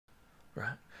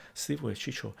right? Steve Ways,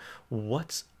 Chicho,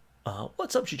 what's up,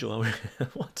 Chicho?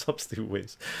 What's up, Steve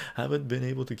Ways? Haven't been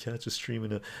able to catch a stream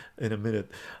in a minute.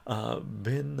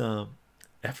 Been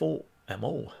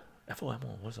FOMO.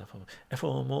 FOMO, what's that?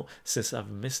 FOMO since I've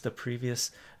missed the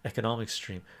previous economic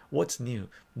stream. What's new?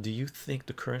 Do you think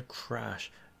the current crash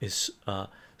is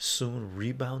soon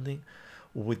rebounding?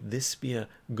 Would this be a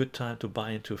good time to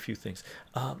buy into a few things?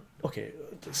 Okay,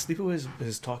 Sleepy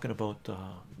is talking about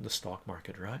the stock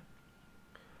market, right?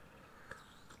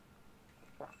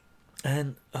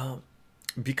 And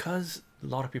because a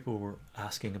lot of people were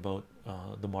asking about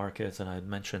the markets, and I had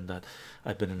mentioned that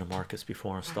I've been in the markets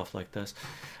before and stuff like this,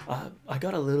 I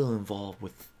got a little involved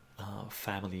with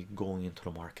family going into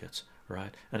the markets,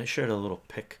 right? And I shared a little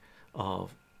pic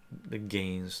of the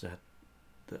gains that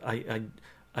I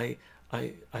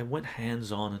went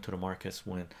hands-on into the markets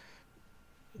when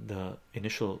the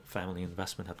initial family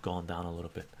investment had gone down a little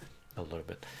bit,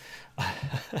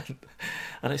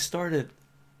 and I started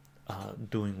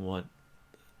doing what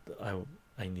I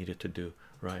I needed to do,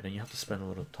 right? And you have to spend a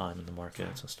little time in the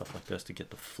markets and stuff like this to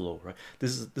get the flow, right?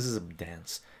 This is a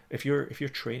dance. If you're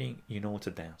trading, you know it's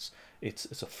a dance.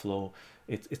 It's a flow.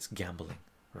 It's gambling,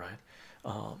 right?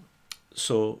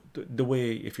 So the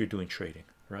way if you're doing trading,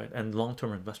 right, and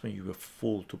long-term investment, you are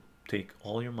full to take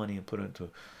all your money and put it into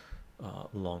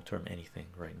long-term anything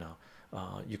right now.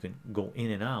 You can go in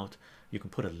and out. You can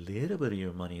put a little bit of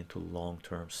your money into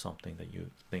long-term something that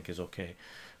you think is okay,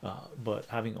 but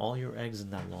having all your eggs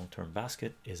in that long-term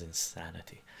basket is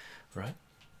insanity, right?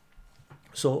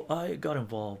 So I got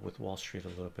involved with Wall Street a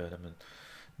little bit. I've been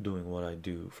doing what I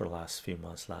do for the last few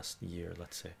months, last year,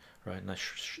 let's say, right? And I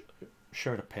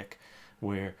shared a pic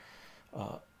where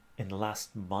in the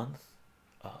last month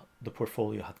the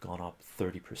portfolio had gone up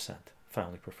 30%.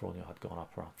 Family portfolio had gone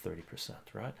up around 30%,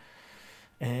 right?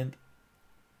 And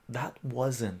that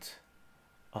wasn't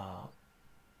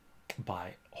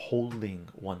by holding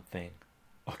one thing,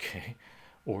 okay,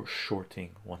 or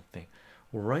shorting one thing.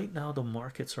 Right now the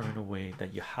markets are in a way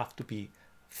that you have to be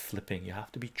flipping, you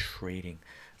have to be trading,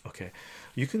 okay?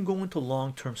 You can go into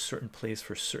long-term certain place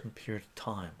for a certain period of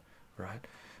time, right?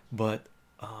 But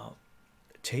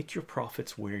take your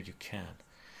profits where you can.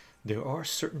 There are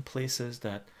certain places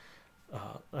that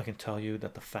I can tell you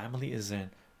that the family is in,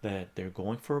 that they're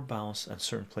going for a bounce, and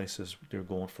certain places they're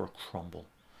going for a crumble,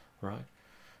 right?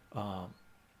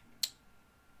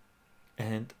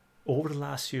 And over the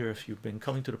last year, if you've been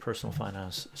coming to the personal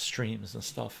finance streams and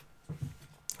stuff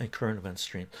and current event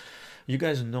stream, you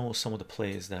guys know some of the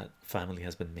plays that family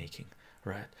has been making,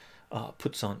 right?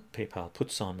 Puts on PayPal,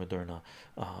 puts on Moderna,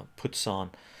 puts on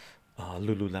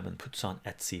Lululemon, puts on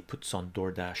Etsy, puts on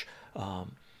DoorDash,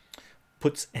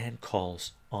 puts and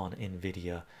calls on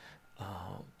Nvidia,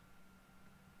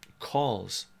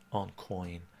 calls on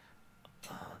coin,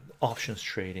 options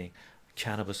trading,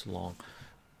 cannabis long.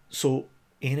 So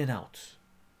in and out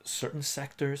certain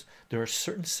sectors. There are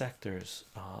certain sectors,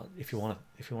 if you want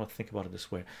to think about it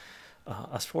this way,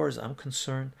 as far as I'm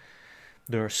concerned,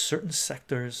 there are certain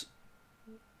sectors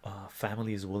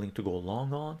family is willing to go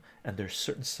long on, and there's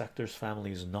certain sectors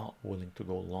family is not willing to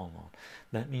go long on.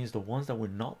 That means the ones that we're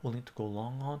not willing to go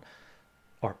long on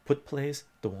are put plays.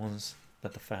 The ones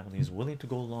that the family is willing to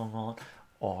go long on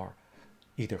are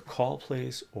either call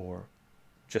plays or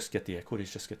just get the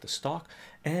equities, just get the stock.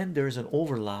 And there's an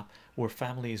overlap where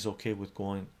family is okay with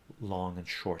going long and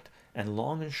short, and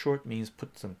long and short means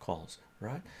puts and calls,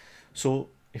 right? So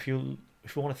if you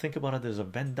want to think about it, there's a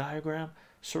Venn diagram,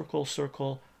 circle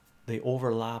circle, they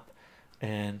overlap,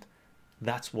 and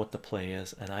that's what the play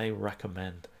is. And I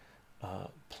recommend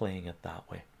playing it that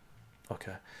way,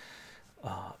 okay?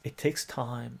 It takes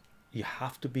time. You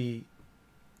have to be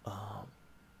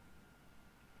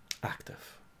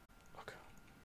active,